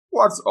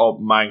What's up,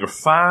 manga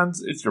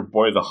fans? It's your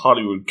boy, the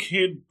Hollywood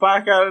Kid,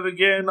 back at it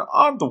again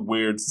on the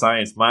Weird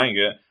Science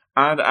Manga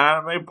and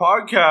Anime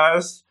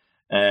Podcast,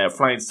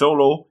 flying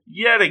solo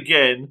yet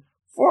again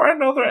for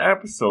another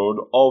episode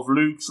of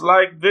Luke's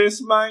Like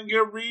This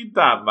Manga, Read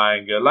That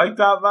Manga, Like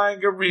That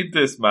Manga, Read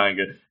This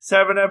Manga.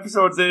 7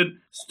 episodes in,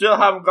 still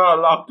haven't got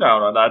a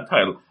lockdown on that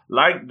title.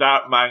 Like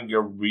That Manga,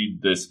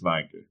 Read This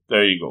Manga.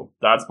 There you go.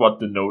 That's what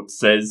the note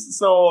says,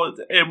 so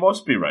it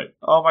must be right.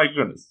 Oh my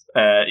goodness.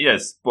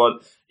 Yes,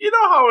 but you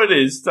know how it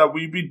is that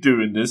we be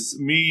doing this,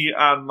 me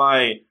and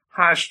my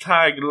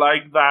hashtag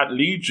Like That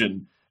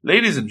Legion.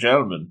 Ladies and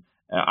gentlemen,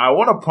 I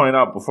want to point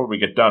out before we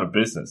get down to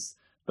business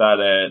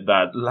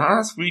that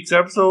last week's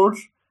episode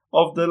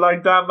of the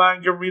Like That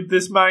Manga, Read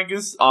This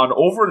Mangas on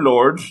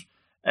Overlord,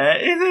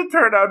 it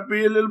turned out to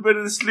be a little bit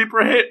of a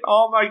sleeper hit.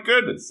 Oh my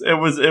goodness. It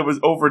was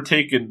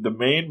overtaking the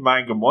main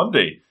Manga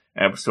Monday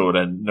episode,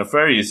 and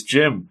Nefarious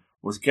Jim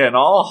was getting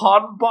all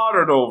hot and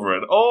bothered over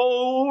it.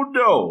 Oh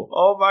no.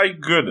 Oh my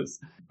goodness.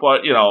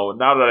 But, you know,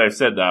 now that I've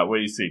said that, what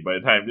do you see? By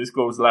the time this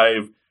goes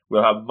live,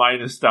 we'll have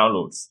minus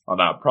downloads on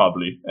that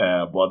probably.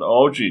 But,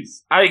 oh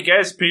geez. I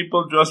guess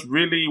people just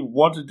really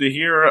wanted to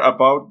hear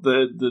about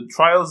the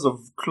trials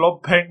of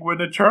Club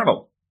Penguin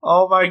Eternal.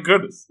 Oh my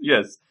goodness.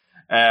 Yes.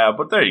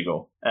 But there you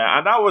go.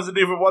 And that wasn't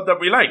even one that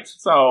we liked.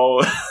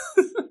 So,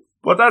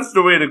 but that's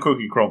the way the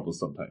cookie crumbles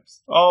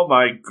sometimes. Oh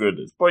my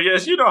goodness. But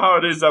yes, you know how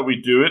it is that we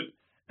do it.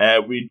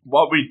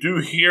 What we do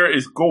here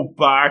is go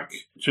back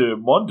to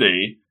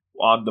Monday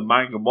on the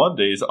Manga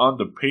Mondays, on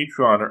the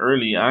Patreon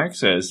Early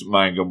Access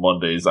Manga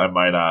Mondays, I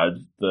might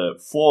add, the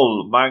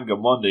full Manga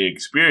Monday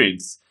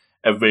experience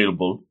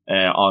available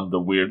on the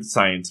Weird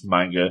Science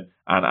Manga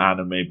and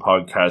Anime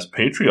Podcast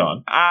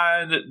Patreon.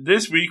 And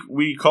this week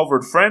we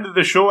covered friend of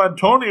the show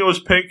Antonio's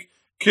pick,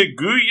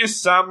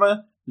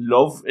 Kaguya-sama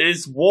Love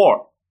is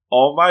War.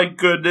 Oh my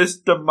goodness,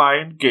 the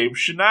mind game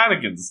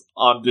shenanigans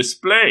on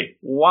display.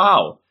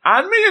 Wow.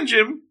 And me and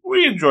Jim,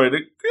 we enjoyed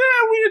it.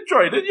 Yeah, we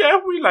enjoyed it. Yeah,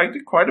 we liked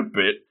it quite a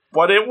bit.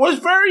 But it was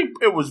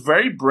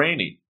very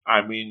brainy.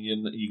 I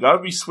mean, you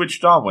gotta be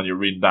switched on when you're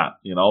reading that.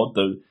 You know,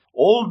 the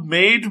old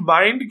maid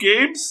mind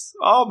games.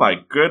 Oh my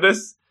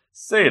goodness.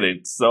 Say it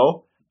ain't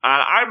so.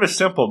 And I'm a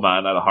simple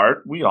man at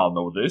heart. We all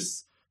know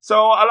this. So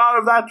a lot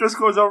of that just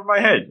goes over my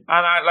head.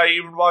 And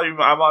even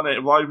I'm on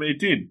it, volume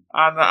 18.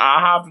 And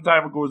half the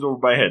time it goes over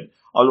my head.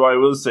 Although I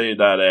will say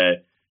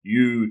that,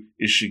 Yu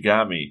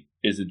Ishigami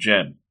is a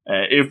gem.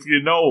 If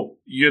you know,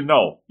 you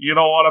know. You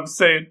know what I'm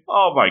saying?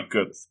 Oh my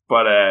goodness.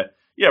 But,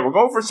 yeah, we're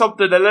going for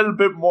something a little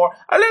bit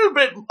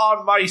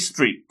on my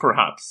street,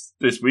 perhaps,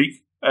 this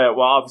week.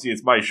 Well, obviously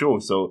it's my show,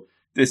 so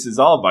this is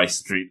all my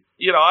street.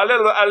 You know,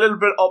 a little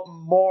bit up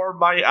more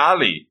my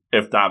alley,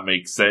 if that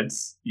makes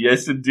sense.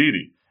 Yes,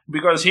 indeedy.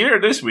 Because here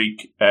this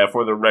week,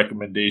 for the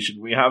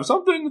recommendation, we have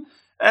something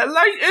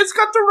like it's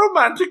got the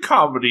romantic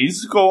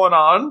comedies going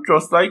on,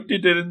 just like they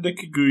did in the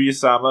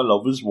Kaguya-sama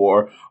Love is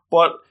War,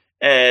 but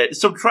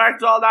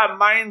subtract all that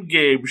mind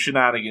game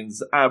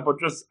shenanigans, but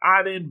just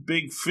add in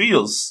big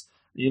feels.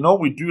 You know,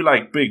 we do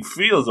like big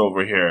feels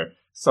over here.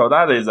 So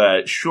that is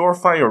a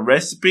surefire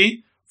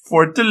recipe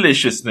for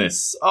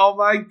deliciousness. Oh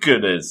my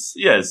goodness.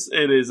 Yes,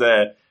 it is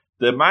the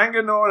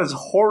manga known as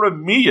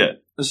Horimiya.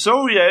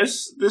 So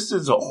yes, this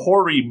is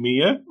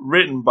Horimiya,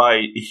 written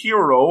by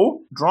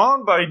Hiro,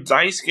 drawn by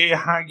Daisuke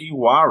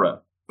Hagiwara.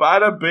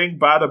 Bada bing,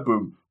 bada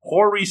boom.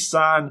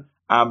 Hori-san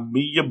and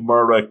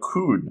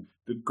Miyamura-kun.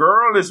 The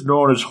girl is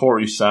known as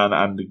Hori-san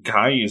and the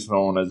guy is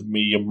known as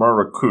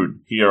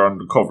Miyamura-kun here on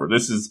the cover.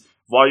 This is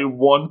Volume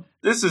 1.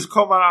 This is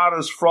coming at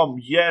us from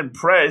Yen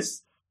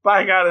Press.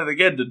 Back at it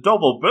again, the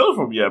double bill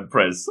from Yen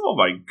Press. Oh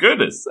my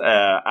goodness.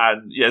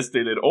 And yes,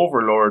 they did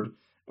Overlord,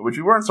 which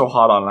we weren't so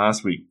hot on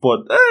last week.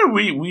 But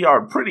we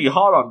are pretty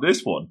hot on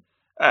this one.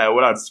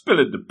 Without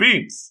spilling the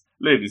beans,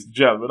 ladies and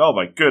gentlemen. Oh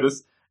my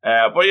goodness.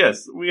 But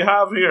yes, we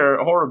have here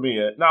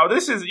Horimiya. Now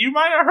this is, you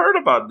might have heard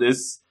about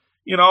this.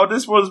 You know,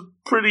 this was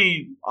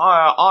pretty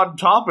on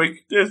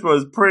topic. This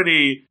was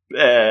pretty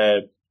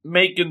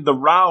making the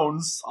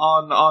rounds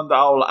on the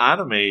old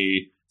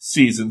anime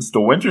seasons, the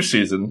winter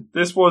season.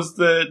 This was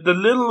the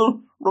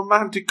little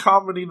romantic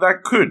comedy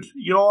that could.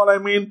 You know what I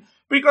mean?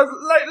 Because,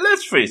 like,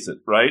 let's face it,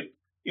 right?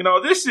 You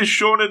know, this is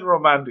shonen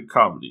romantic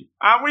comedy.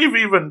 And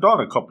we've even done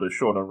a couple of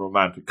shonen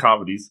romantic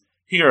comedies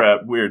here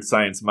at Weird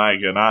Science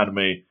Manga and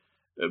Anime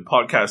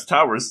Podcast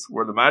Towers,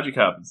 where the magic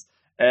happens.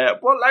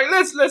 But, like,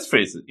 let's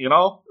face it, you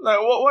know? Like,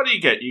 what do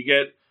you get? You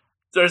get,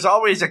 there's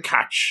always a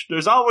catch.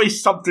 There's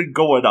always something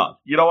going on.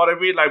 You know what I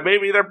mean? Like,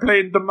 maybe they're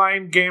playing the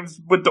mind games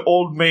with the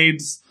old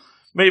maids.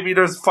 Maybe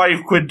there's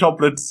 5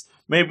 quintuplets.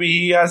 Maybe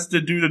he has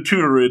to do the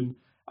tutoring.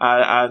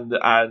 And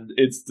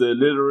it's the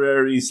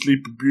literary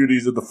sleeping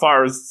beauties of the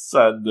forests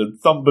and the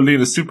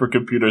Thumbelina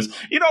supercomputers.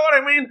 You know what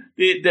I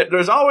mean?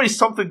 There's always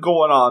something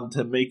going on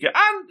to make it.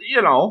 And,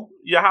 you know,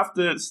 you have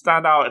to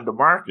stand out in the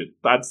market.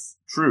 That's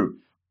true.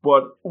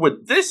 But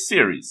with this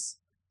series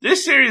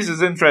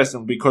is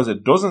interesting because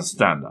it doesn't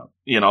stand out.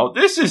 You know,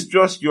 this is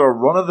just your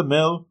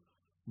run-of-the-mill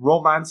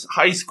romance,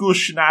 high school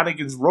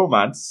shenanigans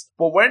romance.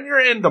 But when you're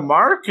in the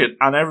market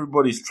and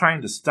everybody's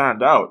trying to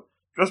stand out,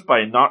 just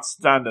by not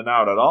standing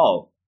out at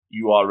all,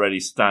 you already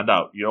stand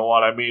out. You know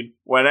what I mean?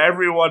 When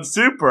everyone's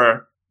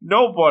super,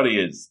 nobody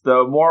is.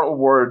 The immortal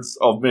words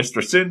of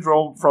Mr.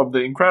 Syndrome from The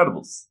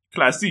Incredibles.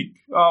 Classique.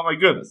 Oh my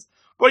goodness.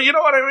 But you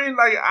know what I mean?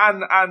 Like,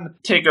 and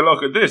take a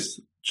look at this.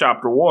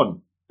 Chapter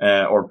 1,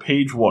 or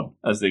page 1,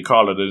 as they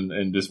call it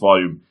in this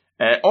volume.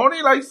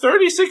 Only like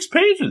 36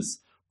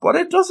 pages. But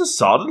it does a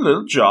solid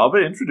little job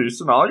of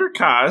introducing all your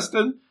cast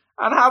and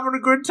having a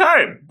good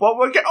time. But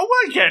we'll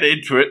get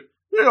into it.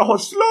 You know,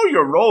 slow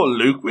your roll,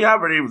 Luke. We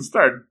haven't even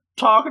started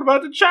talking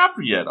about the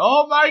chapter yet.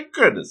 Oh my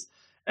goodness.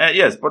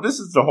 Yes, but this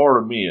is the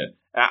Horimiya.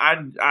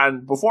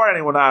 And before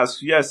anyone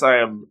asks, yes, I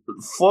am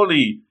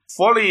fully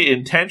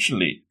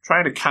intentionally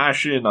trying to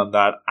cash in on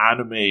that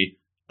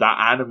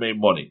anime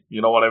money.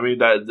 You know what I mean?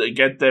 That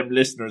get them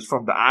listeners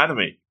from the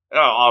anime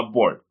on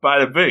board.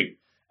 Bada big.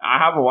 I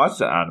haven't watched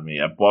the anime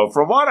yet, but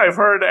from what I've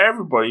heard,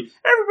 everybody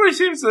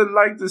seems to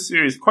like the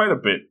series quite a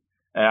bit.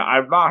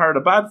 I've not heard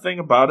a bad thing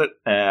about it,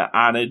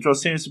 and it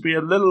just seems to be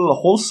a little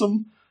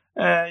wholesome,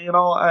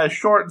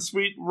 short and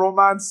sweet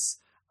romance.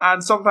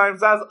 And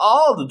sometimes that's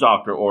all the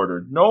Doctor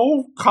ordered.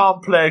 No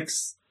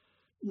complexities,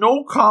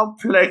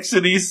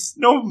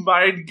 no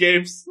mind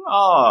games.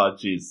 Oh,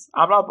 jeez.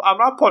 I'm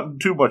not putting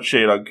too much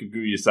shade on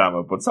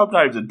Kaguya-sama, but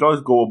sometimes it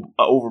does go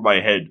over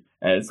my head.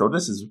 So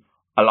this is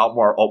a lot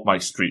more up my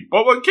street.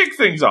 But we'll kick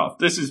things off.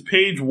 This is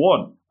page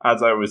 1,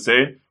 as I was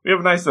saying. We have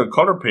a nice little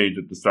color page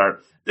at the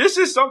start. This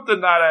is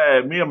something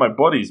that me and my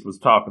buddies was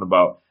talking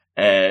about.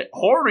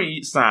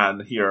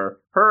 Hori-san here,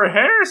 her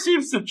hair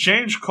seems to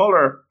change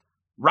color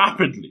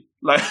rapidly.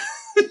 Like,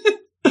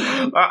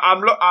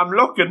 I'm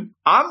looking.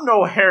 I'm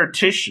no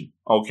hairtician,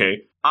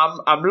 okay?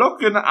 I'm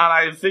looking, and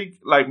I think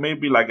like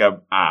maybe like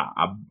a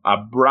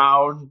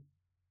brown,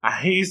 a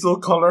hazel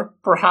color,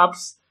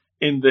 perhaps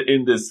in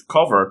this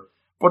cover.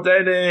 But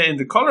then in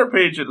the color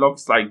page, it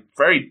looks like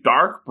very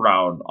dark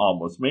brown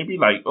almost. Maybe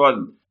like,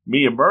 well,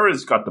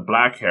 Miyamura's got the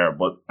black hair,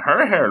 but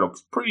her hair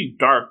looks pretty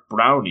dark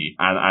browny,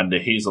 and the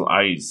hazel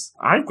eyes.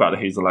 I've got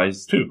hazel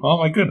eyes too. Oh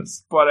my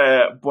goodness. But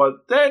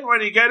then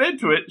when you get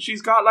into it,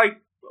 she's got like,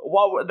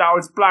 well, now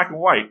it's black and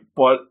white,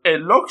 but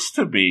it looks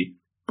to be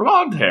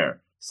blonde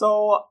hair.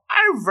 So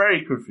I'm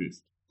very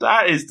confused.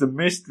 That is the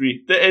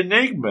mystery, the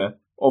enigma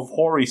of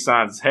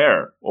Hori-san's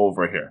hair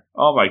over here.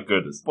 Oh my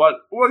goodness.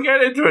 But we'll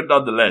get into it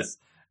nonetheless.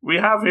 We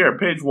have here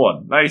page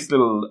 1, nice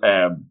little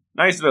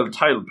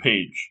title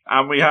page.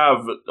 And we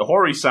have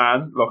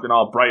Hori-san looking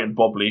all bright and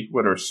bubbly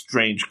with her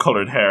strange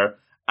colored hair.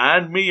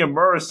 And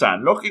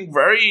Miyamura-san looking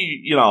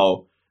very,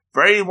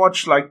 very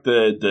much like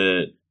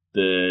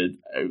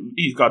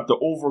he's got the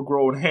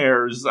overgrown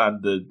hairs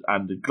and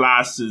the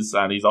glasses,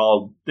 and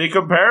they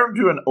compare him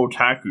to an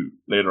otaku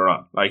later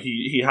on. Like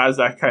he has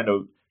that kind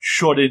of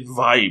shut-in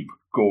vibe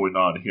going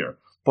on here.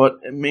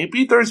 But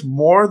maybe there's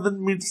more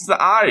than meets the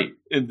eye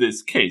in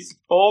this case.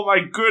 Oh my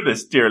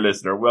goodness, dear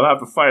listener. We'll have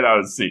to find out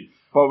and see.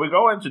 But we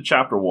go into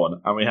chapter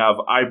 1, and we have,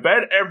 I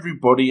bet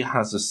everybody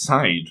has a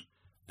side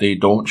they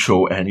don't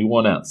show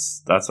anyone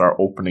else. That's our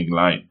opening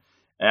line.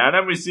 And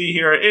then we see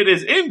here, it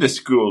is in the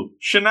school.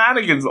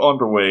 Shenanigans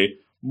underway.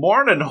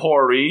 Morning,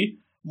 Hori.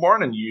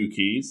 Morning,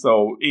 Yuki.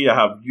 So you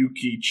have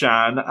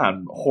Yuki-chan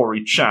and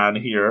Hori-chan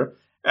here.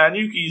 And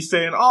Yuki's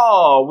saying,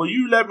 oh, will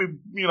you let me,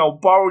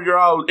 borrow your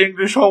old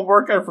English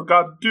homework? I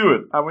forgot to do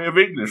it. And we have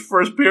English,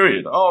 first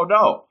period. Oh,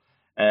 no.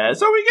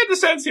 So we get the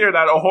sense here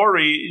that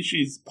Hori,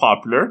 she's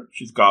popular.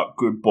 She's got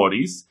good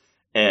buddies.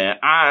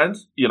 And,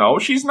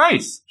 she's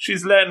nice.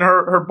 She's letting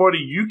her buddy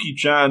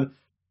Yuki-chan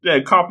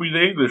copy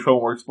the English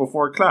homeworks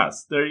before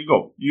class. There you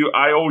go.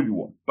 I owe you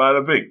one.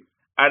 Bada bing.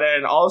 And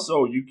then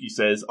also Yuki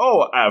says,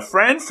 oh, a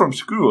friend from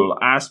school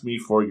asked me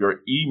for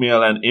your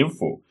email and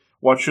info.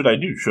 What should I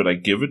do? Should I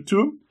give it to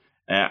him?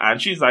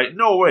 And she's like,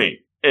 no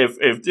way.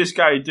 If this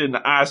guy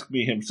didn't ask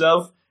me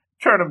himself,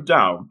 turn him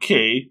down,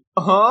 okay?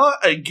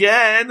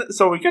 Again?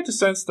 So we get the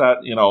sense that,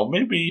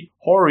 maybe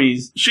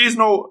Hori's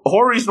no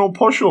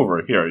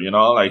pushover here,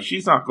 like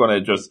she's not going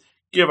to just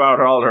give out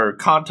all her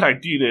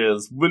contact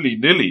details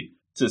willy-nilly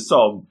to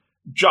some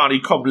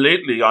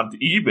Johnny-come-lately on the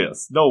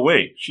emails. No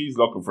way. She's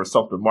looking for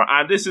something more.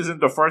 And this isn't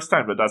the first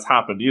time that that's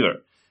happened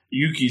either.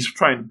 Yuki's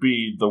trying to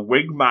be the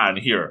wingman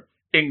here.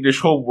 English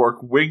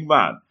homework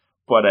wingman,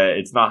 but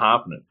it's not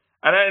happening.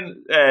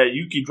 And then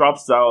Yuki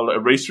drops down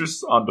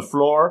erasers on the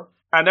floor,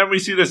 and then we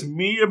see this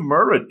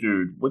Miyamura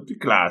dude with the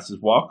glasses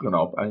walking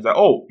up, and he's like,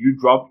 oh, you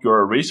dropped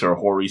your eraser,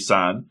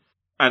 Hori-san.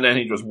 And then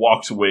he just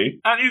walks away,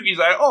 and Yuki's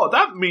like, oh,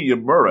 that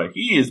Miyamura,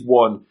 he's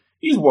one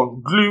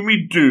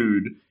gloomy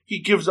dude. He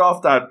gives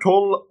off that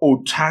total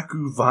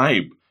otaku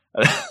vibe.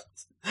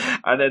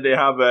 And then they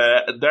have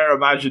their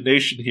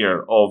imagination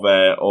here of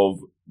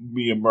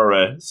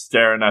Miyamura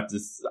staring at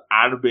this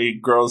anime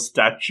girl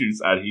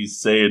statues, and he's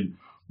saying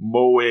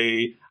Moe.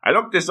 I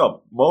looked this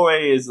up. Moe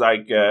is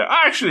like,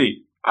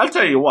 actually, I'll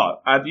tell you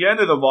what, at the end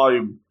of the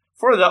volume,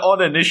 for the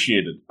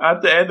uninitiated,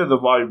 at the end of the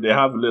volume, they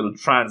have little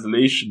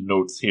translation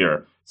notes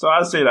here. So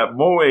I'll say that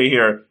Moe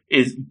here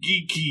is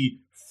geeky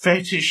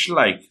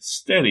fetish-like,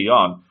 steady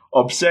on,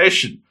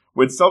 obsession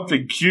with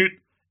something cute,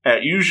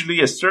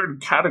 usually a certain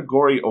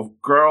category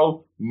of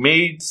girl,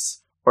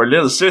 maids, or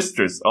little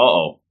sisters.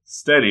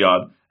 Steady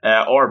on.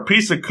 Or a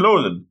piece of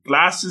clothing,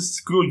 glasses,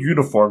 school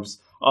uniforms,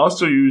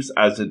 also used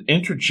as an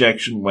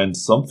interjection when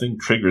something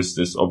triggers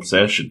this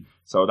obsession.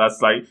 So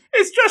that's like,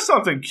 it's just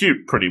something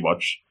cute, pretty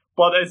much.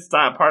 But it's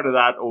that part of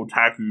that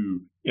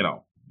otaku,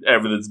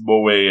 everything's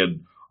moe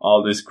and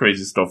all this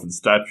crazy stuff and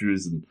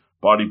statues and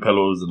body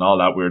pillows and all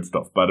that weird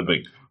stuff. Bada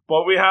bing.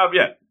 But we have,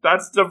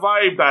 that's the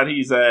vibe that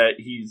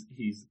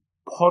he's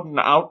putting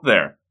out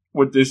there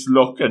with this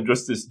look and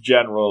just this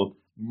general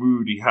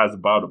mood he has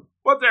about him.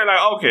 But they're like,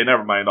 okay,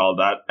 never mind all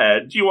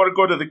that. Do you want to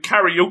go to the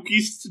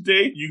karaoke's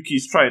today?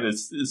 Yuki's trying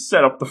to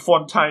set up the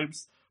fun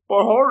times.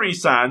 But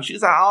Hori-san,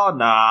 she's like, oh,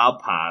 nah, I'll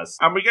pass.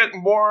 And we get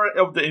more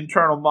of the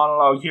internal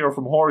monologue here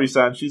from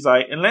Hori-san. She's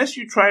like, unless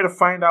you try to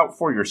find out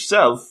for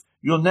yourself,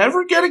 you'll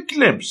never get a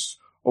glimpse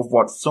of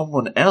what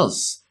someone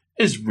else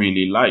is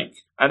really like.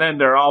 And then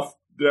they're off.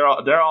 They're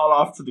all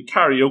off to the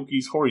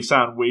karaoke's.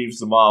 Hori-san waves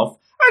them off.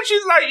 And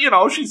she's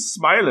like, she's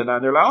smiling.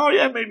 And they're like, oh,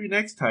 yeah, maybe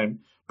next time.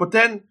 But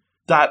then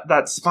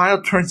that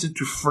smile turns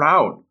into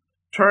frown.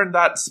 Turn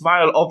that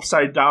smile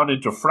upside down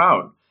into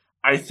frown.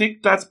 I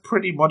think that's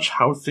pretty much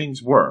how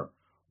things were.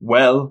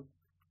 Well,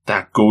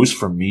 that goes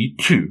for me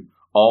too.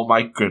 Oh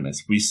my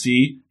goodness. We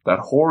see that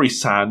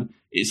Hori-san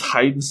is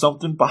hiding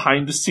something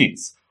behind the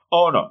scenes.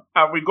 Oh no.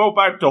 And we go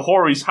back to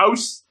Hori's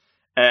house.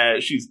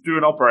 She's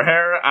doing up her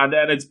hair and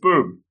then it's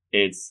boom.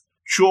 It's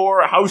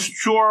house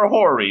chore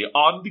Hori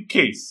on the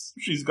case.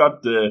 She's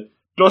got the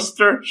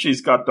duster.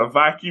 She's got the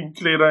vacuum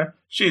cleaner.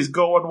 She's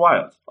going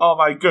wild. Oh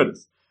my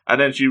goodness.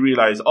 And then she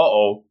realized,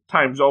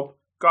 time's up.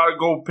 Gotta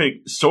go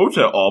pick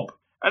Sota up.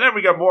 And then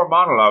we get more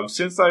monologues.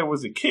 Since I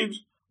was a kid,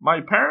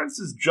 my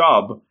parents'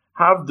 job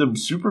have them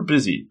super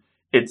busy.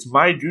 It's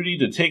my duty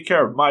to take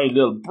care of my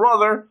little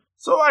brother,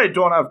 so I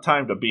don't have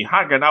time to be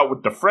hanging out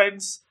with the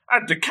friends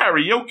at the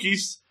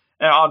karaoke's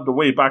on the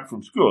way back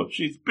from school.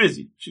 She's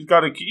busy. She's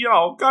gotta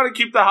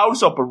keep the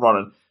house up and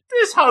running.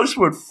 This house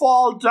would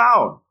fall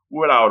down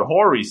without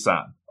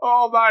Hori-san.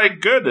 Oh my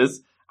goodness.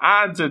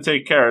 And to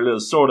take care of little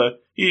Sota.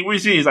 We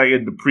see he's like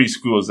in the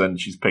preschools and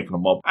she's picking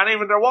him up. And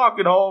even they're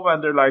walking home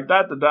and they're like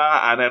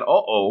da-da-da. And then,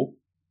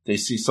 they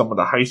see some of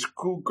the high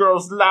school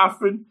girls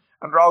laughing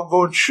and they're all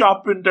going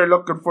shopping. They're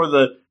looking for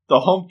the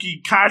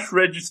hunky cash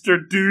register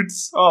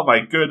dudes. Oh my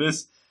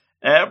goodness.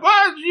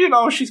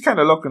 But, she's kind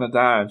of looking at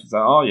that and she's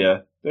like, oh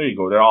yeah, there you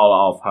go. They're all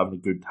off having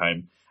a good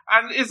time.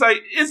 And it's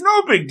like, it's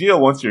no big deal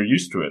once you're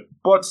used to it.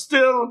 But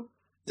still,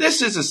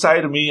 this is a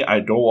side of me I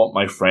don't want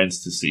my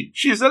friends to see.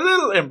 She's a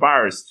little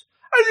embarrassed.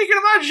 As you can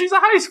imagine, she's a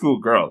high school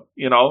girl,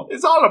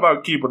 It's all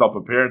about keeping up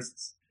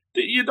appearances.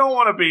 You don't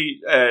want to be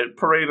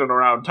parading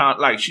around town.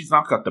 Like, she's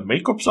not got the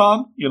makeups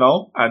on,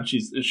 and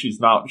she's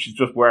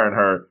just wearing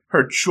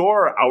her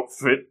chore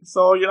outfit.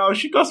 So,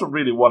 she doesn't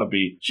really want to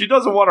be, she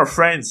doesn't want her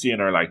friends seeing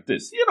her like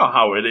this. You know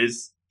how it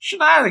is.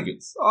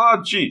 Shenanigans. Oh,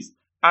 jeez.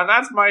 And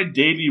that's my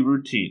daily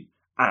routine.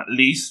 At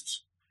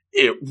least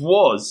it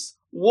was.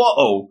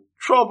 Whoa.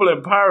 Trouble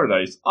in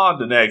Paradise. On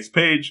the next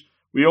page,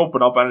 we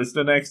open up and it's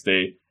the next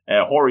day.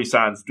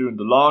 Hori-san's doing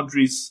the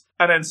laundries.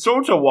 And then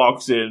Sota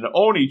walks in,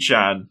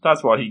 Oni-chan,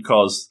 that's what he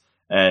calls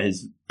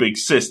his big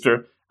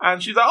sister.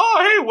 And she's like, oh,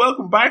 hey,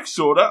 welcome back,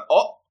 Sota.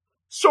 Oh,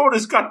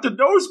 Sota's got the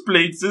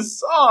nosebleeds.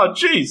 Oh,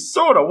 jeez,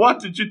 Sota, what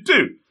did you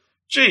do?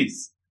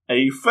 Jeez, and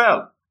he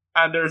fell.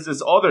 And there's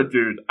this other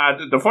dude.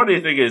 And the funny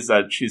thing is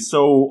that she's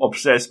so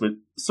obsessed with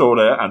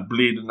Sota and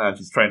bleeding and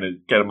she's trying to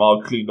get him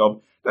all cleaned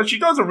up that she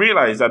doesn't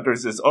realize that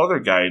there's this other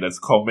guy that's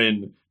come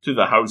in to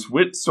the house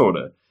with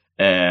Sota.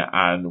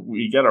 And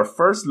we get our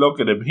first look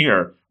at him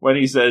here when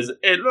he says,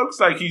 it looks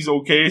like he's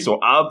okay, so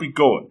I'll be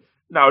going.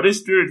 Now,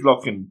 this dude's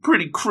looking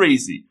pretty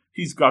crazy.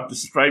 He's got the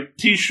striped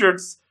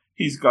t-shirts.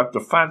 He's got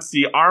the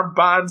fancy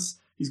armbands.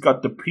 He's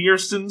got the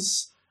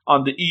piercings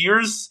on the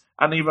ears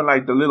and even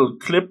like the little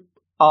clip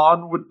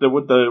on with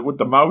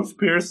the mouth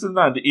piercing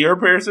and the ear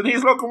piercing.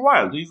 He's looking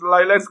wild. He's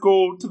like, let's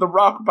go to the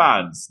rock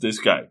bands, this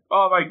guy.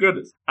 Oh my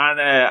goodness.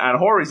 And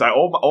Hori's like,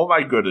 oh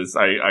my goodness.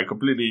 I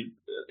completely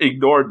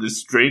ignored this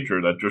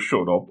stranger that just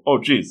showed up. Oh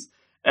jeez.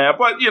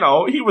 But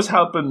he was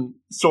helping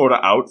Sota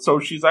out. So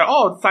she's like,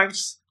 oh,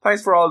 thanks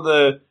for all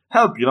the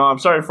help. I'm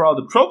sorry for all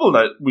the trouble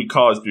that we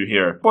caused you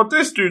here. But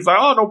this dude's like,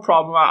 oh, no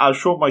problem. I'll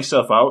show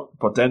myself out.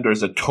 But then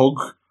there's a tug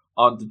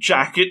on the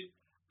jacket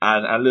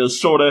and little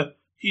Sota,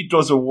 he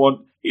doesn't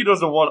want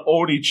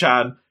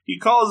Oni-chan. He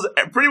calls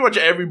pretty much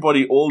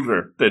everybody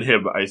older than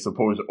him, I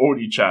suppose,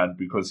 Oni-chan,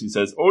 because he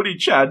says,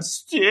 Oni-chan,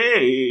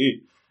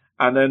 stay.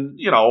 And then,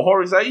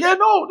 Hori's like, yeah,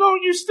 no,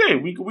 you stay.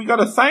 We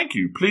gotta thank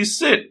you. Please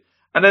sit.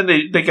 And then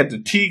they get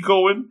the tea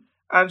going.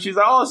 And she's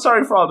like, oh,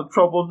 sorry for all the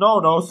trouble.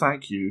 No,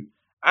 thank you.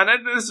 And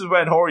then this is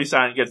when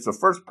Hori-san gets the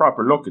first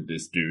proper look at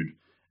this dude.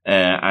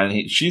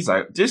 And she's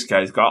like, this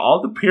guy's got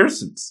all the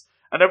piercings.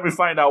 And then we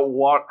find out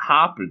what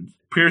happened.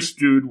 Pierce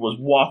dude was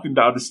walking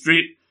down the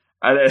street.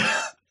 And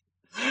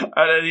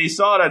then he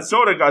saw that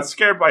Sota got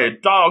scared by a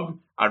dog.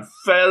 and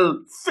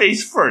fell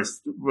face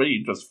first.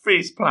 He just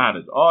face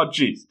planted. Oh,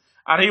 jeez.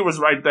 And he was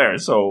right there.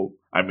 So,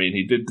 I mean,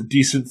 he did the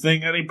decent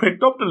thing and he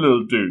picked up the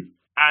little dude.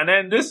 And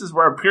then this is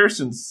where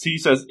Pearson, he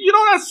says, you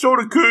know that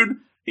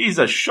Soda-kun? He's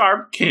a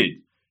sharp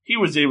kid. He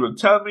was able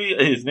to tell me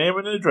his name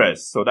and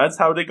address. So that's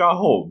how they got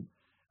home.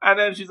 And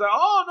then she's like,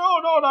 oh,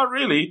 no, not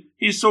really.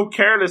 He's so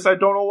careless, I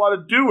don't know what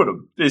to do with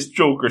him. This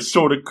Joker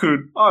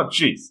Soda-kun. Oh,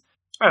 jeez.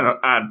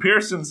 And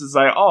Pearson's is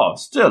like, oh,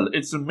 still,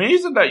 it's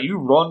amazing that you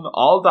run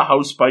all the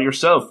house by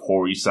yourself,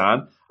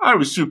 Hori-san. I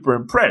was super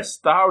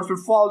impressed. The house would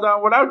fall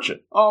down without you.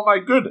 Oh, my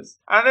goodness.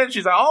 And then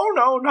she's like, oh,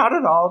 no, not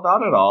at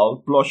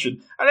all,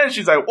 blushing. And then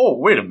she's like, oh,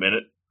 wait a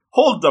minute.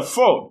 Hold the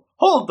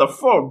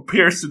phone,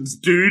 Pearson's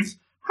dudes.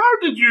 How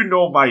did you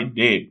know my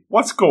name?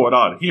 What's going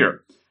on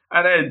here?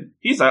 And then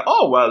he's like,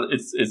 oh, well,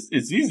 it's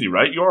easy,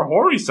 right? You're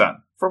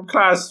Hori-san from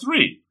class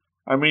 3.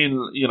 I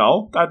mean, you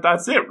know,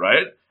 that's it,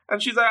 right?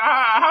 And she's like,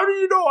 how do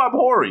you know I'm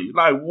Hori?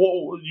 Like,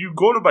 whoa, you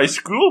go to my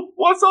school?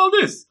 What's all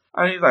this?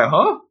 And he's like,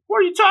 huh? What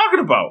are you talking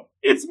about?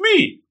 It's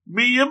me,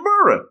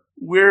 Miyamura.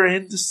 We're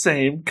in the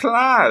same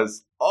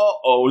class.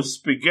 Uh-oh,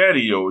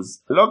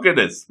 SpaghettiOs. Look at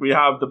this. We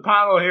have the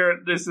panel here.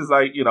 This is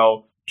like, you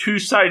know, two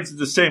sides of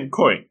the same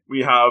coin.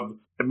 We have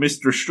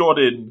Mr.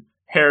 Shut-in,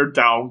 hair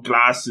down,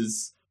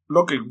 glasses,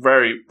 looking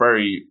very,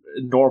 very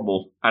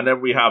normal. And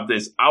then we have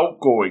this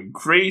outgoing,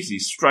 crazy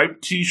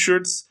striped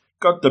t-shirts.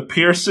 Got the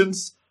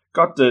piercings.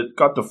 Got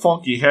the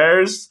funky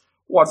hairs.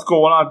 What's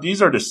going on?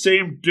 These are the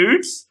same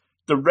dudes?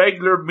 The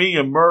regular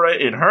Miyamura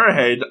in her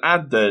head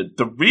and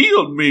the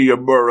real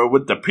Miyamura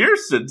with the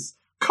piercings.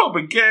 Come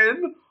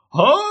again?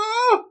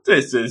 Huh?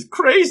 This is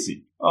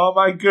crazy. Oh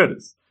my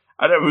goodness.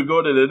 And then we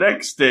go to the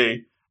next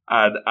day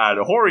and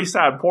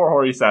Hori-san, poor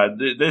Hori-san,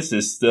 this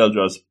is still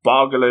just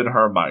boggling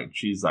her mind.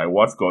 She's like,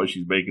 what's going on?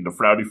 She's making the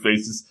frowny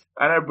faces.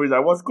 And everybody's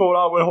like, what's going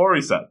on with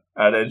Hori-san?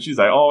 And then she's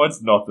like, oh,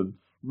 it's nothing.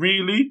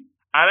 Really?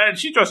 And then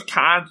she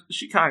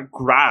can't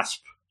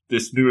grasp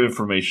this new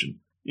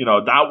information. You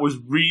know, that was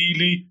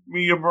really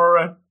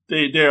Miyamura.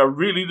 They are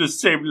really the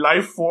same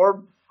life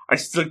form. I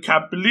still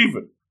can't believe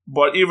it.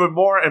 But even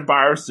more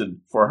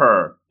embarrassing for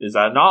her is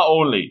that not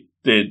only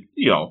did,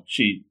 you know,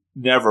 she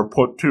never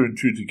put two and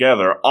two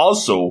together,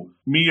 also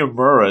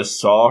Miyamura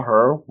saw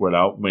her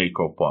without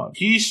makeup on.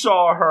 He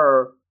saw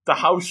her, the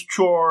house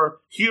chore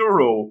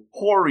hero,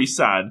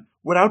 Hori-san,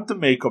 without the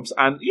makeups,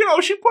 and, you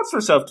know, she puts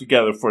herself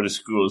together for the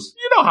schools.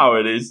 You know how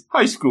it is,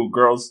 high school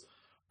girls.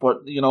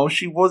 But, you know,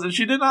 she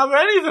didn't have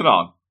anything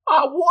on.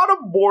 What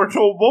a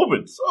mortal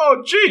moment.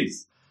 Oh,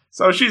 jeez.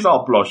 So she's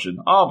all blushing.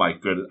 Oh, my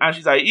goodness. And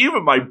she's like,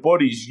 even my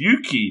buddies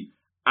Yuki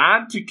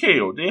and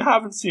Takeo, they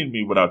haven't seen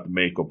me without the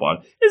makeup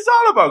on. It's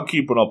all about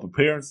keeping up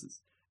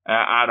appearances.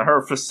 And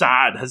her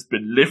facade has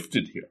been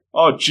lifted here.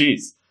 Oh,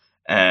 jeez.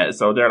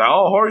 So they're like,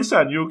 oh,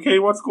 Hori-san, you okay?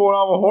 What's going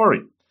on with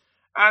Hori?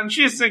 And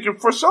she's thinking,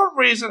 for some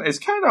reason, it's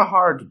kind of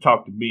hard to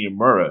talk to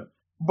Miyamura.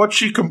 But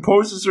she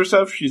composes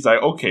herself. She's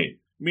like, okay,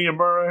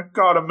 Miyamura,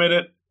 got a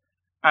minute.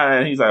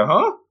 And he's like,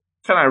 huh?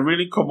 Can I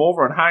really come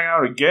over and hang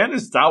out again?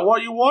 Is that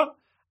what you want?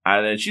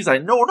 And then she's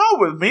like, no, not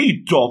with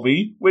me,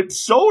 dummy. With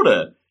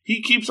Soda.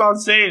 He keeps on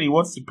saying he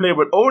wants to play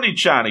with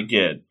Oni-chan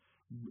again.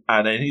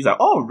 And then he's like,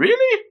 oh,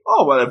 really?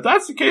 Oh, well, if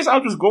that's the case,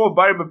 I'll just go and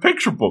buy him a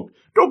picture book.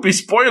 Don't be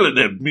spoiling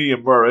him,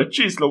 Miyamura.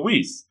 Jeez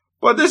Louise.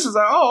 But this is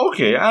like, oh,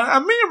 okay.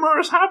 And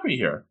Miyamura's happy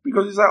here.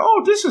 Because he's like,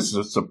 oh, this is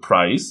a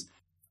surprise.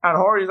 And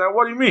Hori's like,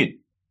 what do you mean?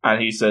 And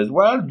he says,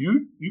 well,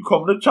 you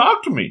come to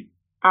talk to me.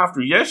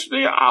 After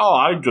yesterday,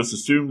 I just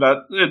assumed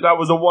that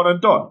was a one and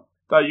done.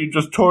 That you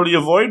just totally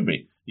avoid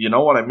me. You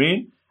know what I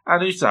mean?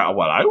 And he said,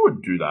 well, I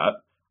wouldn't do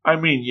that. I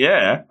mean,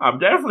 yeah, I'm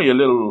definitely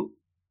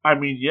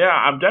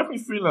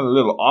feeling a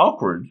little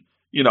awkward.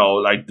 You know,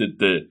 like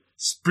the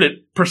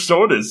split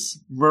personas,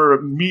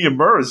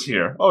 Miyamura's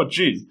here. Oh,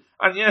 geez.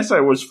 And yes,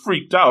 I was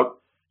freaked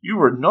out. You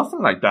were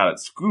nothing like that at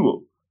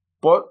school.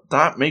 But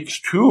that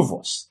makes two of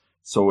us.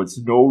 So it's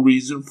no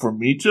reason for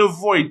me to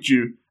avoid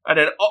you. And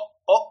then,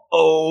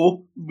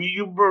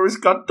 Miyamura's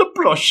got the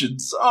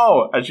blushings.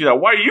 Oh, and she's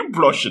like, why are you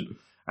blushing?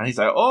 And he's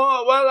like,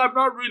 oh, well, I'm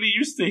not really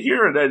used to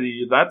hearing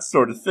any of that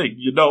sort of thing,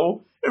 you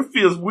know? It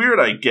feels weird,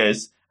 I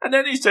guess. And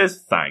then he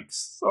says,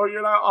 thanks. So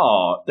you're like,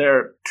 oh,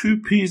 they're two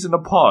peas in a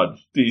pod,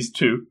 these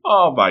two.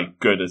 Oh, my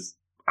goodness.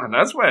 And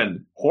that's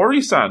when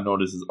Hori-san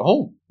notices,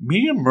 oh,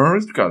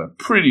 Miyamura's got a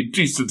pretty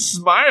decent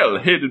smile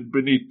hidden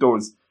beneath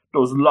those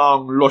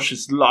long,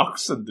 luscious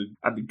locks and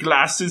the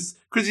glasses.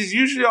 Because he's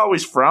usually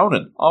always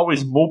frowning,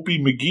 always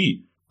mopey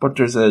McGee. But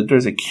there's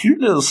a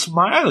cute little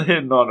smile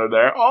hidden on her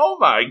there. Oh,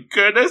 my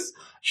goodness.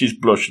 She's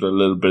blushing a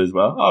little bit as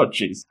well. Oh,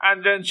 jeez.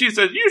 And then she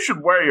says, you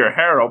should wear your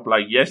hair up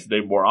like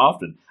yesterday more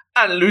often.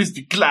 And lose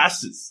the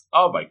glasses.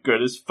 Oh, my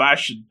goodness.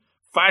 Fashion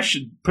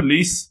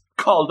police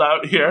called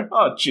out here.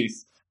 Oh,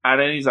 jeez.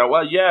 And then he's like,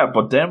 well, yeah,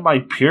 but then my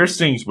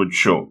piercings would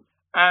show.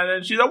 And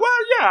then she's like, well,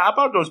 yeah,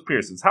 about those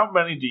piercings. How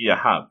many do you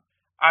have?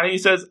 And he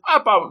says,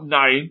 about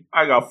 9.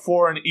 I got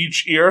 4 in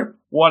each ear,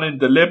 1 in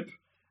the lip.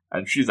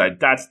 And she's like,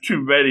 that's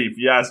too many if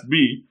you ask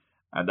me.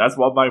 And that's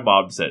what my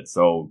mom said.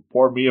 So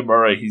poor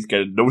Miyamura, he's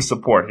getting no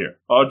support here.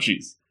 Oh,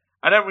 jeez.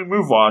 And then we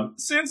move on.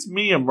 Since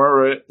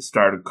Miyamura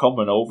started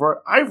coming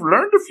over, I've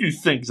learned a few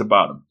things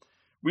about him.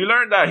 We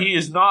learned that he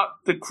is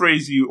not the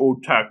crazy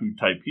otaku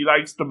type. He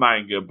likes the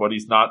manga, but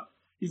he's not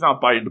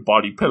buying the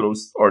body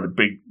pillows or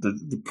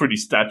the pretty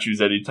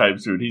statues anytime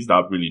soon. He's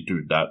not really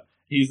doing that.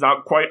 He's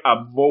not quite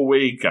a moe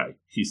guy,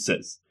 he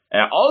says.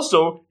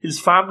 Also, his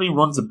family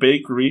runs a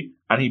bakery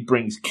and he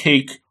brings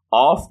cake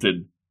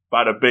often.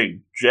 Bada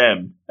bing,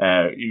 gem.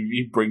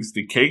 He brings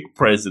the cake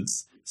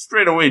presents.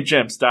 Straight away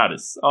gem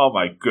status. Oh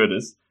my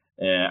goodness.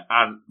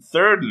 And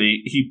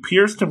thirdly, he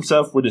pierced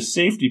himself with a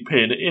safety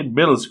pin in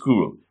middle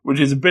school, which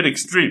is a bit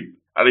extreme.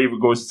 And he even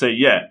goes to say,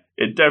 yeah,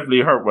 it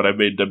definitely hurt when I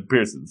made them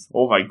piercings.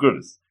 Oh my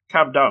goodness.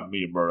 Calm down,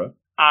 Miyamura.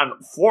 And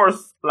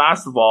fourth,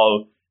 last of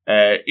all,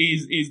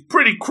 he's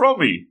pretty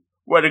crummy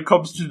when it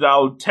comes to the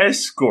old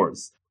test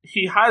scores.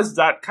 He has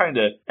that kind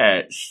of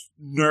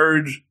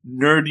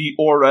nerdy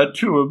aura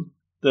to him.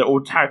 The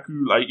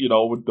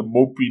otaku, with the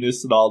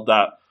mopiness and all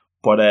that.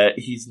 But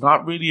he's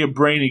not really a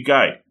brainy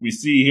guy. We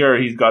see here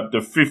he's got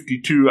the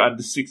 52 and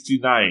the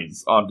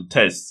 69s on the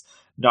tests.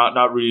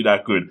 Not really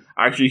that good.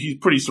 Actually, he's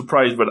pretty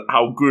surprised with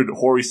how good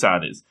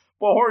Hori-san is.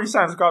 But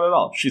Hori-san's got it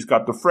all. She's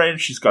got the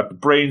friends, she's got the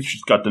brains,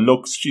 she's got the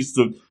looks, she's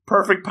the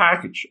perfect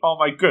package. Oh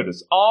my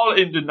goodness. All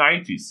in the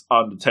 90s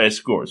on the test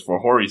scores for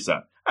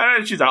Hori-san. And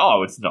then she's like,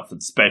 oh, it's nothing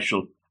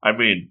special. I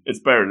mean, it's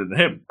better than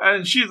him.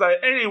 And she's like,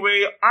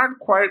 anyway, aren't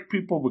quiet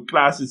people with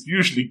glasses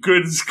usually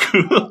good in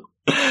school?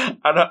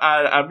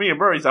 and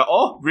Miyamura's like,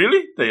 oh,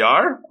 really? They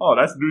are? Oh,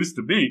 that's news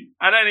to me.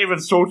 And then even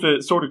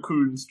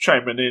Sota-kun's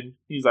chiming in.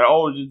 He's like,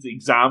 oh, it's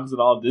exams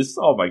and all this.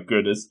 Oh my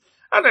goodness.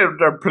 And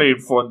they're playing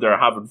fun. They're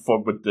having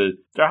fun with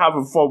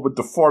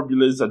the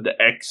formulas and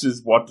the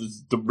X's. What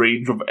does the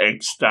range of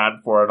X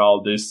stand for and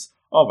all this?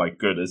 Oh my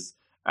goodness.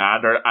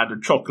 And they're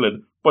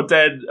chuckling. But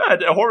then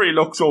Hori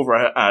looks over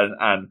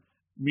and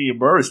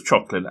Miyamura's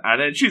chuckling. And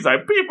then she's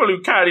like, people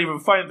who can't even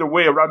find their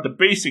way around the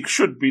basics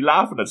shouldn't be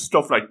laughing at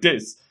stuff like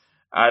this.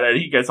 And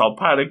then he gets all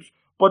panicked.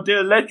 But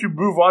they'll let you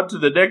move on to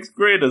the next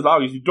grade as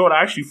long as you don't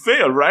actually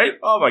fail, right?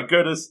 Oh my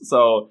goodness.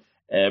 So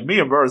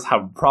Miyamura's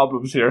having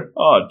problems here.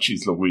 Oh,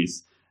 jeez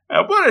Louise.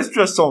 But it's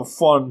just some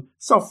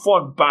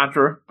fun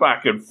banter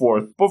back and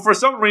forth. But for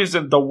some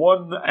reason, the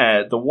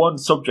one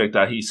subject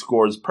that he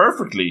scores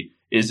perfectly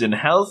is in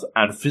health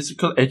and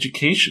physical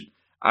education.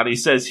 And he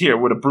says here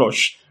with a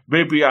blush,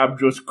 maybe I'm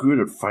just good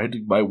at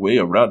finding my way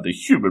around the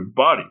human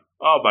body.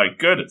 Oh my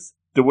goodness.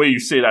 The way you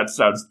say that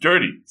sounds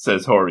dirty,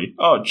 says Hori.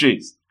 Oh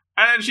jeez.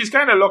 And then she's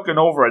kind of looking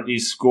over at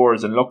these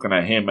scores and looking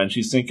at him and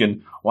she's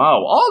thinking,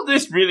 wow, all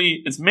this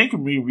really is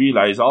making me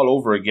realize all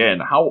over again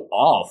how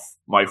off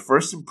my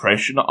first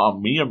impression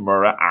on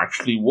Miyamura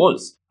actually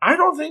was. I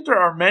don't think there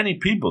are many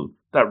people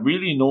that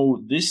really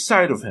know this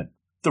side of him.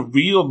 The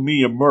real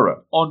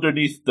Miyamura,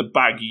 underneath the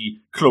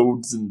baggy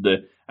clothes and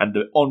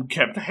the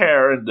unkempt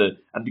hair and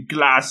the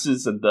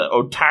glasses and the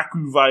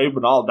otaku vibe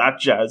and all that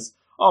jazz.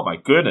 Oh my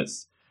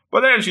goodness.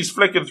 But then she's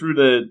flicking through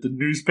the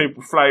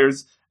newspaper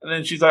flyers and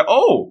then she's like,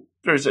 oh,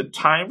 there's a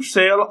time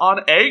sale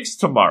on eggs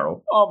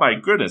tomorrow. Oh my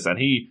goodness. And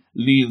he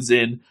leans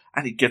in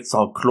and he gets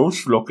all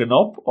close looking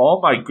up. Oh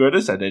my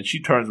goodness. And then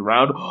she turns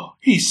around. Oh,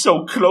 he's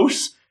so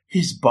close.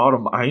 His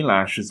bottom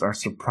eyelashes are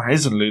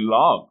surprisingly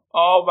long.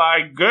 Oh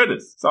my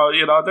goodness. So,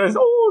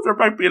 there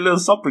might be a little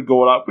something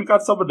going on. We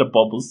got some of the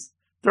bubbles.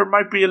 There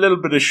might be a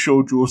little bit of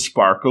shoujo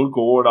sparkle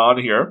going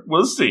on here.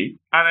 We'll see.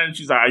 And then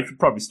she's like, I should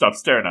probably stop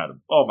staring at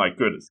him. Oh my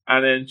goodness.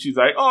 And then she's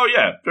like, oh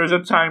yeah, there's a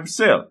time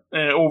sale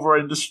over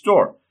in the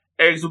store.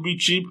 Eggs will be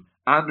cheap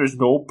and there's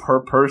no per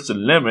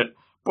person limit,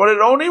 but it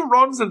only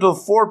runs until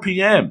 4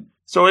 p.m.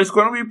 So it's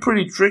going to be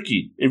pretty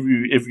tricky if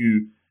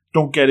you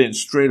don't get in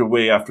straight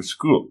away after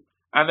school.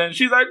 And then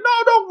she's like,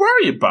 no, don't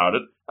worry about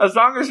it. As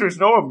long as there's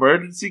no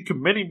emergency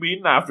committee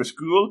meeting after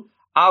school,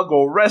 I'll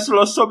go wrestle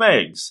us some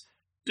eggs.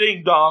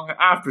 Ding dong,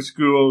 after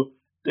school,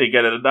 they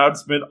get an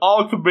announcement.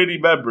 All committee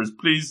members,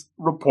 please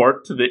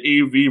report to the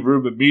AV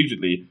room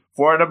immediately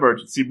for an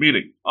emergency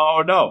meeting.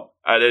 Oh no.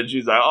 And then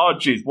she's like, oh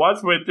geez,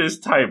 what's with this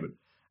timing?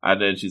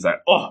 And then she's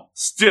like, oh,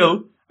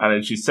 still. And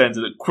then she sends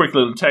a quick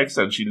little text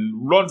and she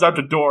runs out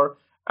the door.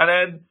 And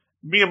then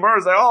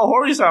Miyamura's like, oh,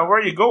 Hori-san, where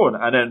are you going?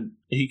 And then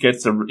he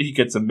gets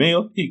a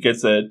mail. He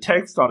gets a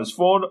text on his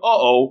phone.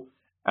 Uh-oh.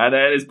 And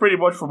then it's pretty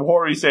much from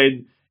Hori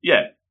saying,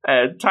 yeah,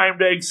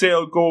 timed egg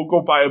sale,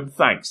 go buy him,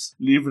 thanks.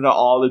 Leaving it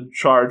all in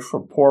charge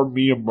for poor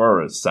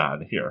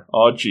Miyamura-san here.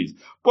 Oh, jeez.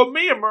 But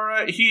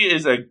Miyamura, he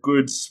is a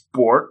good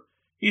sport.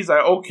 He's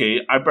like, okay,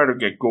 I better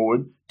get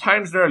going.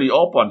 Time's nearly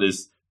up on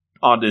this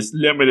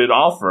limited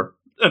offer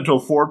until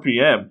 4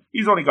 p.m.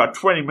 He's only got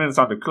 20 minutes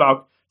on the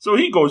clock, so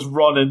he goes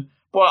running.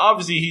 But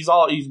obviously he's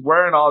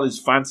wearing all his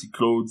fancy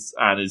clothes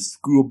and his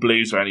school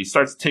blazer, and he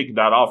starts taking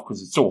that off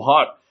because it's so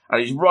hot.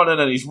 And he's running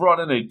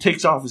and he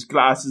takes off his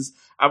glasses.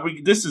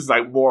 And this is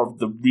like more of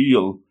the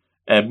real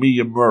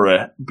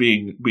Miyamura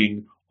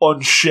being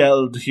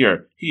unshelled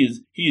here.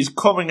 He is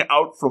coming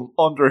out from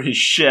under his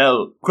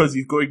shell because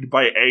he's going to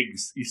buy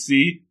eggs. You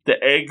see?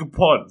 The egg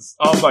puns.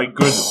 Oh my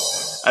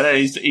goodness. And then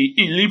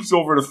he leaps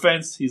over the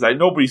fence. He's like,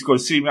 nobody's going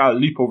to see me. I'll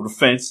leap over the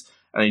fence.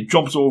 and he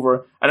jumps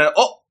over, and then,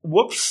 oh,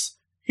 whoops,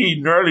 he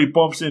nearly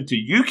bumps into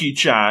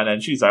Yuki-chan,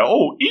 and she's like,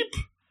 oh, eep.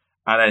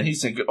 And then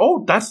he's thinking,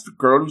 oh, that's the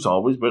girl who's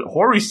always with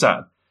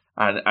Hori-san.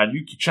 And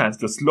Yuki-chan's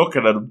just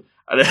looking at him,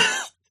 and then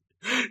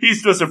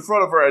he's just in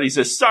front of her, and he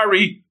says,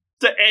 sorry,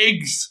 the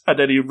eggs. And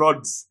then he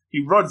runs.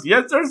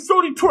 Yes, there's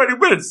only 20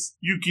 minutes,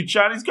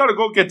 Yuki-chan. He's got to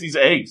go get these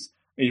eggs.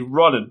 And he's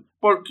running.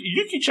 But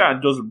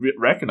Yuki-chan doesn't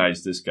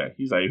recognize this guy.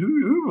 He's like,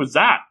 who was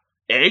that?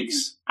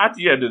 Eggs? At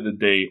the end of the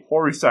day,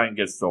 Hori-san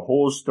gets the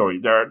whole story.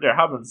 They're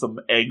having some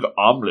egg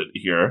omelet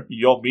here.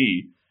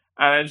 Yummy.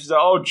 And she's like,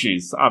 oh,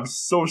 jeez, I'm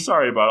so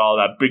sorry about all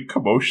that big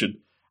commotion.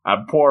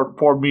 And poor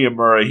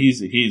Miyamura,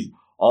 he's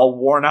all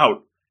worn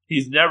out.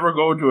 He's never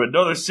going to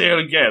another sale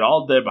again.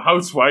 All them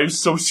housewives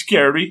so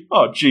scary.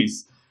 Oh,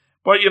 jeez.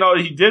 But,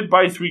 he did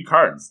buy 3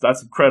 cartons.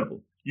 That's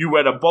incredible. You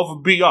went above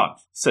and beyond,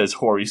 says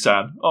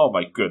Hori-san. Oh,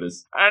 my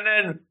goodness. And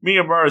then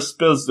Miyamura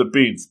spills the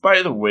beans.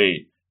 By the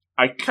way,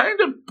 I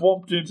kind of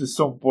bumped into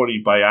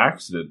somebody by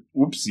accident.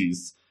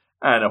 Whoopsies.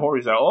 And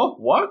Hori's like, oh,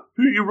 what?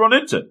 Who you run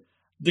into?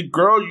 The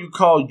girl you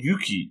call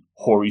Yuki,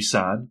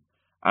 Hori-san.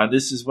 And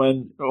this is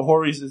when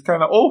Hori's is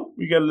kind of, oh,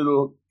 we get a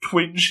little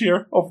twinge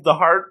here of the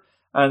heart.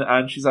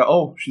 And she's like,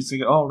 oh, she's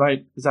thinking, oh,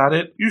 right, is that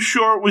it? You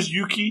sure it was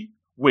Yuki?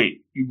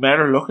 Wait, you met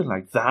her looking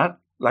like that?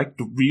 Like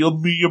the real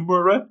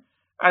Miyamura?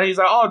 And he's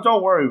like, oh,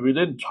 don't worry, we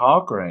didn't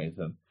talk or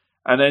anything.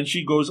 And then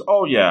she goes,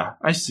 oh, yeah,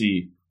 I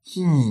see.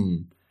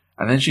 And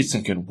then she's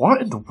thinking, what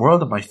in the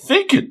world am I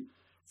thinking?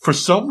 For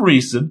some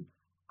reason,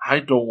 I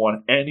don't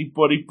want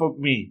anybody but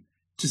me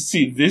to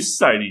see this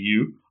side of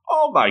you.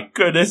 Oh, my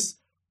goodness.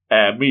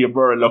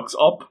 Miyamura looks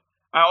up.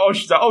 And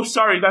she's like, oh,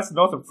 sorry, that's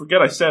nothing.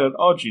 Forget I said it.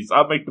 Oh, jeez,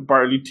 I'll make the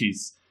barley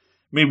teas.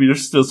 Maybe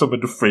there's still some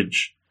in the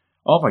fridge.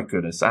 Oh, my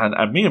goodness. And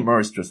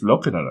Miyamura's just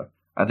looking at her.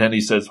 And then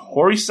he says,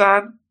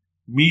 Hori-san,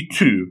 me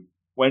too.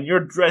 When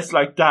you're dressed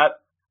like that,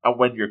 and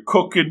when you're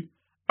cooking,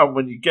 and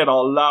when you get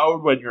all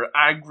loud, when you're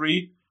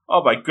angry,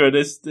 oh my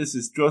goodness, this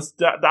is just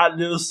that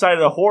little side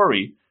of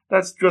Hori.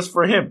 That's just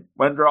for him.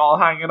 When they're all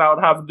hanging out,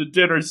 having the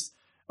dinners,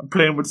 and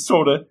playing with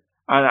soda,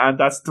 and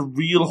that's the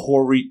real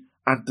Hori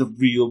and the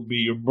real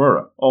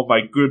Miyamura. Oh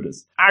my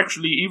goodness.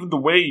 Actually, even the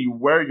way you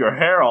wear your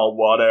hair all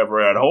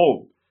whatever at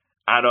home.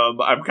 And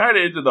I'm kind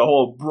of into the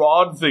whole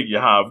broad thing you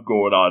have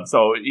going on.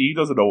 So he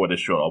doesn't know when to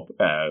shut up.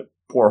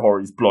 Poor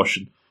Hori's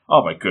blushing.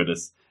 Oh my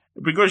goodness.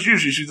 Because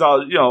usually she's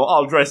all,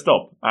 all dressed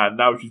up. And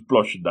now she's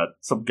blushing that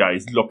some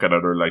guy's looking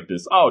at her like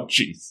this. Oh,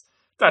 jeez.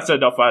 That's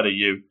enough out of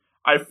you.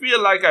 I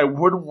feel like I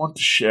wouldn't want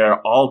to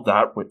share all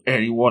that with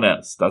anyone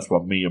else. That's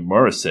what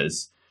Miyamura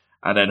says.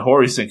 And then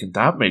Hori's thinking,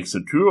 that makes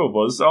the 2 of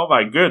us. Oh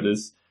my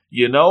goodness.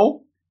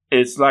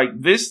 It's like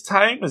this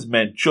time is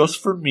meant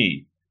just for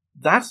me.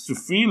 That's the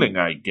feeling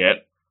I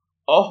get.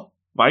 Oh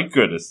my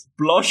goodness.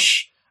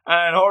 Blush.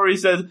 And Hori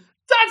says,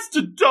 that's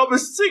the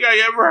dumbest thing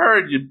I ever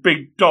heard, you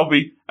big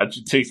dummy. And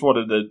she takes one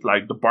of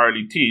the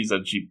barley teas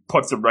and she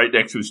puts it right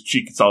next to his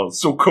cheek. It's all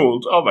so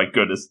cold. Oh my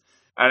goodness.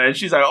 And then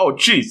she's like, oh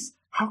jeez,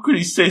 how could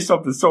he say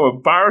something so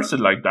embarrassing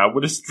like that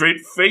with a straight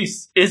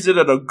face? Is it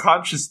an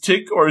unconscious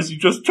tic or is he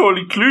just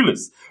totally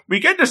clueless? We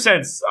get the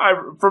sense,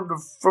 from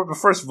the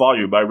first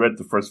volume, I read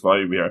the first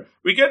volume here,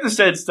 we get the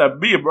sense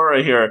that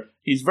Miyamura here,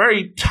 he's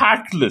very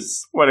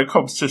tactless when it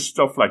comes to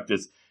stuff like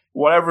this.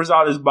 Whatever's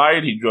on his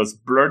mind, he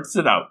just blurts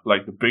it out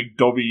like the big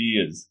dummy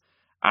he is.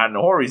 And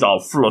Hori's all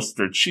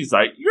flustered. She's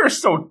like, you're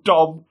so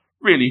dumb,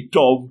 really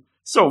dumb,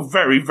 so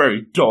very,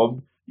 very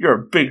dumb.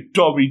 You're a big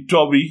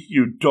dummy,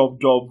 you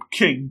dumb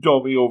king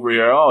dummy over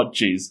here. Oh,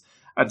 jeez.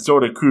 And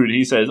Soda-kun,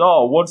 he says,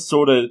 oh,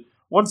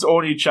 once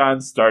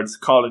Oni-chan starts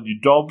calling you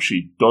dumb,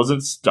 she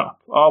doesn't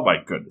stop. Oh, my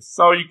goodness.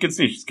 So you can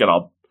see she's getting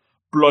all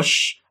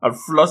blush and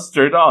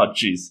flustered. Oh,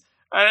 jeez.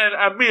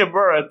 And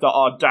Miyamura, the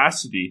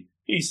audacity,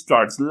 he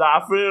starts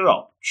laughing it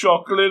up,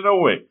 chuckling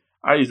away.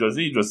 And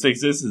he just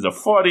thinks this is the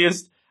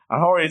funniest.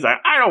 And Hori's like,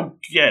 I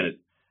don't get it.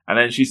 And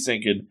then she's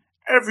thinking,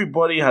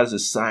 everybody has a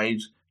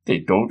side they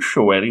don't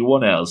show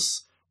anyone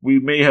else. We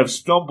may have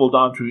stumbled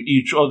onto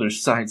each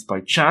other's sides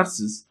by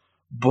chances,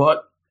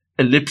 but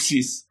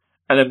ellipses.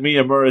 And then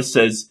Miyamura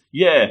says,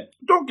 yeah,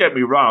 don't get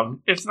me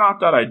wrong. It's not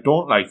that I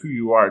don't like who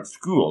you are at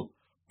school,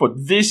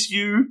 but this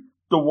you,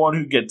 the one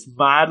who gets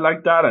mad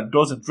like that and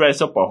doesn't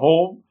dress up at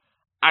home,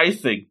 I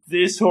think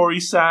this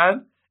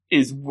Hori-san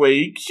is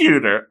way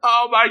cuter.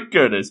 Oh my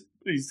goodness.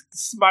 He's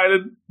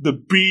smiling, the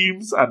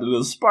beams and the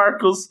little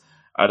sparkles,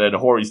 and then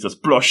Hori's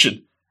just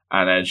blushing.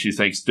 And then she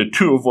thinks the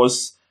 2 of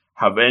us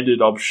have ended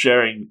up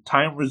sharing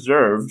time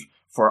reserved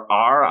for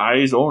our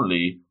eyes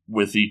only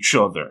with each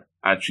other.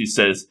 And she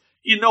says,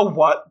 you know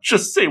what?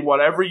 Just say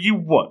whatever you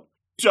want,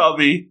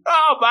 dummy.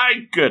 Oh my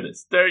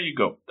goodness. There you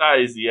go. That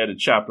is the end of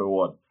chapter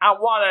 1. And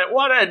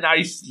what a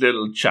nice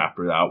little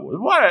chapter that was.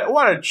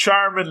 What a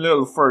charming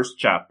little first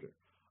chapter.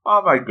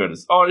 Oh my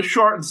goodness. Oh, it's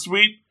short and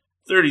sweet.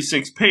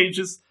 36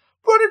 pages.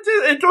 But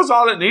it does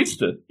all it needs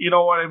to. You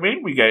know what I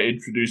mean? We get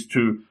introduced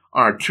to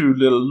our 2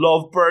 little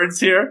lovebirds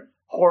here,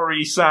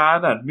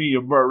 Hori-san and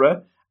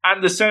Miyamura,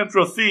 and the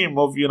central theme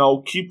of,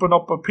 keeping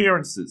up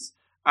appearances.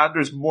 And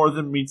there's more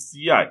than meets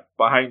the eye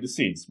behind the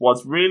scenes.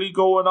 What's really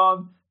going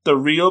on? the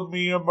real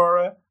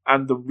Miyamura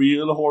and the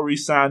real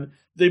Hori-san,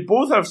 they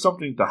both have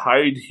something to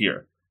hide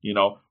here. You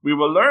know, we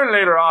will learn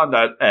later on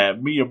that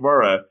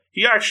Miyamura,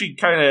 he actually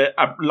kind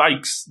of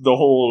likes the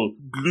whole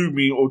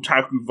gloomy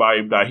otaku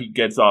vibe that he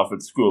gets off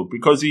at school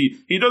because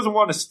he doesn't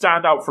want to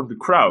stand out from the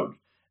crowd.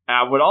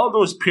 And with all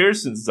those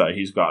piercings that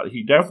he's got,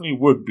 he definitely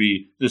would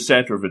be the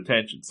center of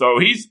attention. So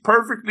he's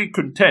perfectly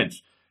content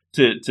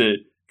to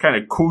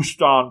kind of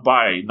coast on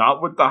by,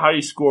 not with the high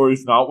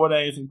scores, not with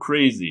anything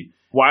crazy.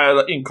 While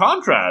in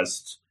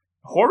contrast,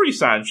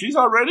 Hori-san, she's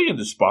already in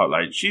the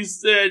spotlight. She's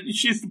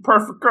the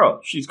perfect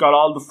girl. She's got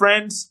all the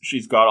friends.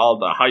 She's got all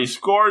the high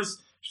scores.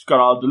 She's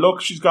got all the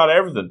looks. She's got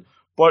everything.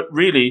 But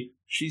really,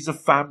 she's a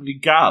family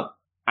gal.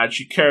 And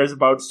she cares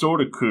about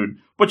Soda-kun.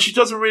 But she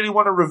doesn't really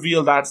want to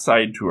reveal that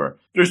side to her.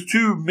 There's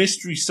two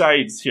mystery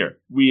sides here.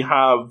 We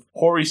have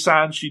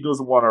Hori-san. She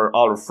doesn't want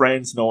all her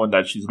friends knowing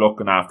that she's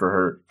looking after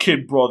her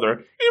kid brother.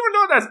 Even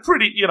though that's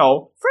pretty,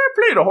 fair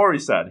play to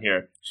Hori-san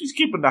here. She's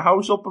keeping the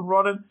house up and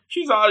running.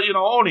 She's,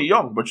 only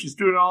young, but she's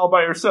doing it all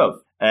by herself.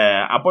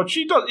 But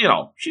she doesn't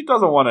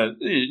want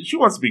to, she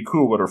wants to be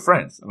cool with her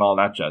friends and all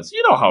that jazz.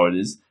 You know how it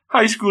is.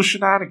 High school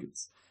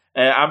shenanigans.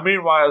 And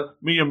meanwhile,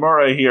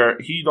 Miyamura here,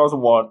 he doesn't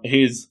want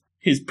his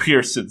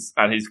piercings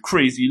and his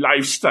crazy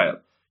lifestyle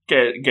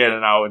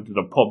getting out into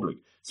the public.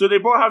 So they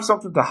both have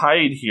something to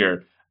hide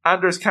here.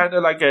 And there's kind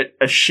of like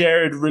a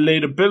shared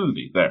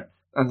relatability there.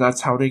 And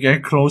that's how they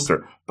get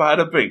closer.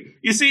 Bada bing.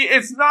 You see,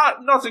 it's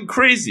nothing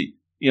crazy.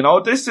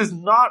 This is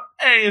not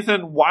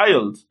anything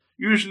wild.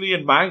 Usually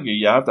in manga,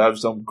 you have to have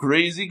some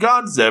crazy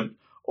concept.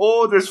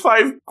 Oh, there's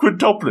 5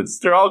 quintuplets.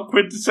 They're all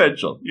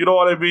quintessential. You know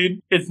what I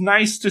mean? It's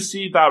nice to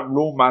see that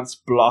romance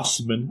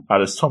blossoming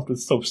out of something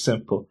so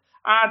simple.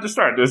 At the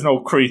start, there's no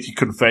crazy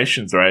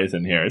confessions or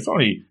anything here. It's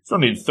only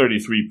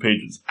 33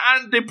 pages.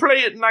 And they play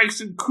it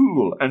nice and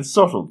cool and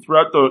subtle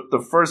throughout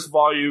the first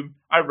volume.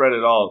 I read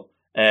it all.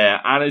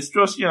 And it's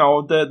just,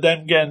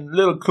 them getting a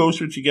little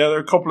closer together.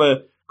 A couple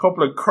of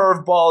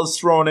curveballs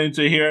thrown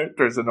into here.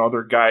 There's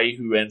another guy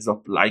who ends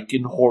up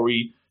liking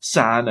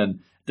Hori-san,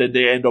 and then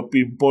they end up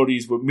being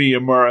buddies with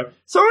Miyamura.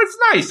 So it's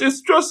nice. It's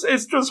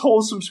just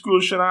wholesome school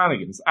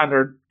shenanigans. And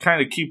they're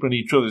kind of keeping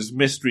each other's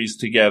mysteries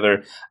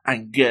together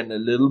and getting a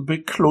little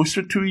bit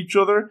closer to each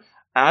other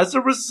as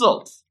a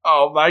result.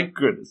 Oh my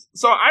goodness.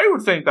 So I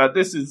would think that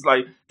this is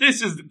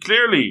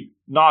clearly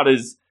not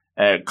as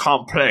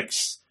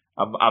complex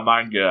a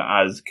manga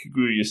as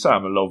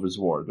Kaguya-sama Lovers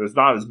War. There's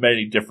not as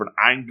many different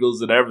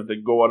angles and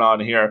everything going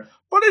on here,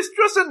 but it's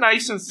just a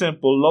nice and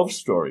simple love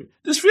story.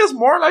 This feels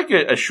more like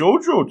a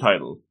shoujo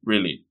title,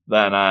 really,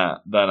 than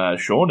a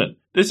shonen.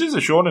 This is a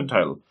shonen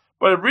title,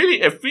 but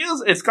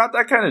it's got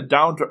that kind of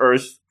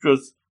down-to-earth,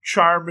 just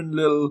charming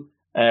little,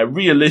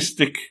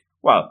 realistic,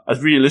 well,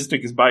 as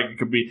realistic as manga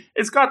can be.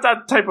 It's got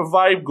that type of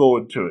vibe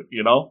going to it,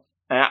 and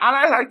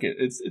I like it.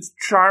 It's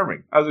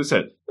charming. As I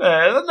said,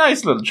 a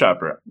nice little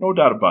chapter. No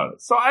doubt about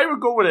it. So I would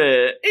go with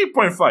a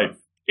 8.5.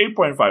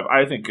 8.5.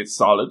 I think it's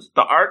solid.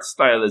 The art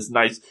style is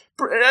nice.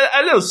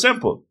 A little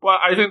simple,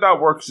 but I think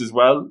that works as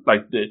well.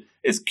 Like,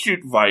 it's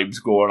cute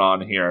vibes going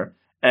on here.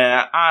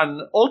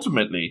 And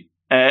ultimately,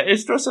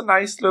 it's just a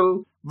nice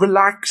little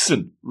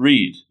relaxing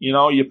read.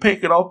 You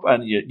pick it up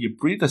and you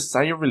breathe a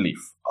sigh of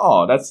relief.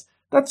 Oh, that's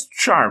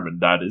charming,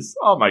 that is.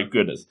 Oh my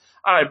goodness.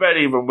 And I bet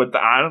even with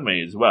the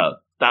anime as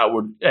well, that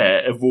would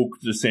evoke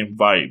the same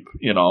vibe,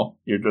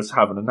 You're just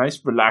having a nice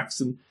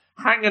relaxing,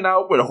 hanging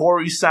out with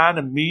Hori-san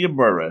and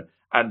Miyamura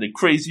and the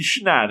crazy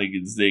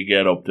shenanigans they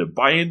get up to,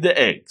 buying the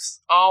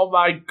eggs. Oh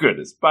my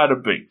goodness,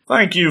 bada bing.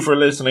 Thank you for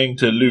listening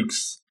to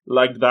Luke's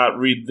Like That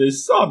Read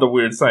This on the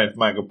Weird Science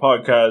Manga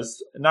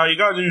Podcast. Now you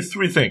gotta do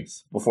 3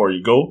 things before I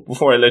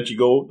let you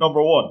go.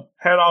 Number 1,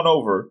 head on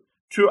over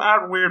to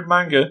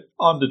 @WeirdManga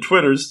on the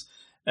Twitters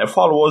and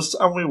follow us,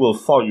 and we will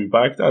follow you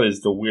back. That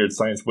is the Weird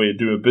Science way of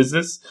doing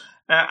business.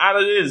 And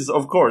it is,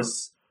 of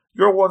course,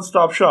 your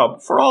one-stop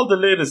shop for all the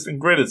latest and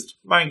greatest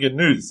manga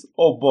news.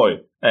 Oh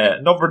boy.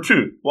 Number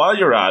 2, while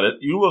you're at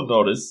it, you will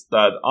notice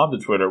that on the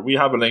Twitter, we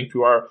have a link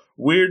to our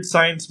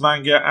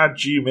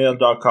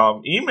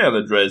weirdsciencemanga@gmail.com email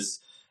address.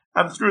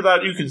 And through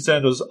that, you can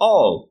send us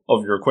all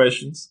of your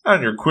questions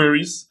and your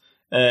queries.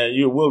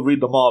 You will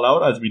read them all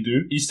out as we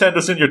do. You send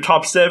us in your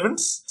top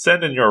 7s,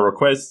 send in your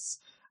requests,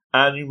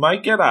 and you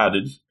might get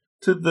added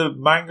to the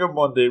Manga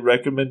Monday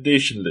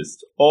recommendation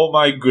list. Oh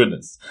my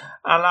goodness.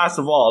 And last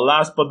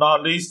but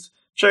not least,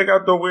 check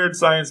out the Weird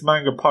Science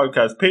Manga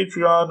Podcast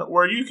Patreon,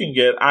 where you can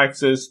get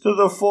access to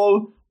the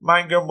full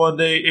Manga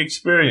Monday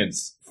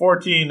experience.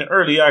 14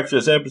 early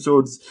access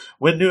episodes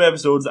with new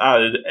episodes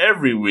added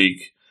every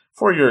week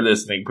for your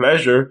listening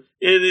pleasure.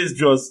 It is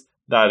just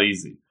that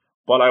easy.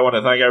 But I want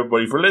to thank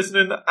everybody for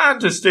listening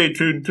and to stay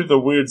tuned to the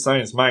Weird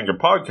Science Manga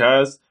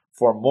Podcast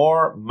for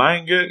more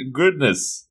manga goodness.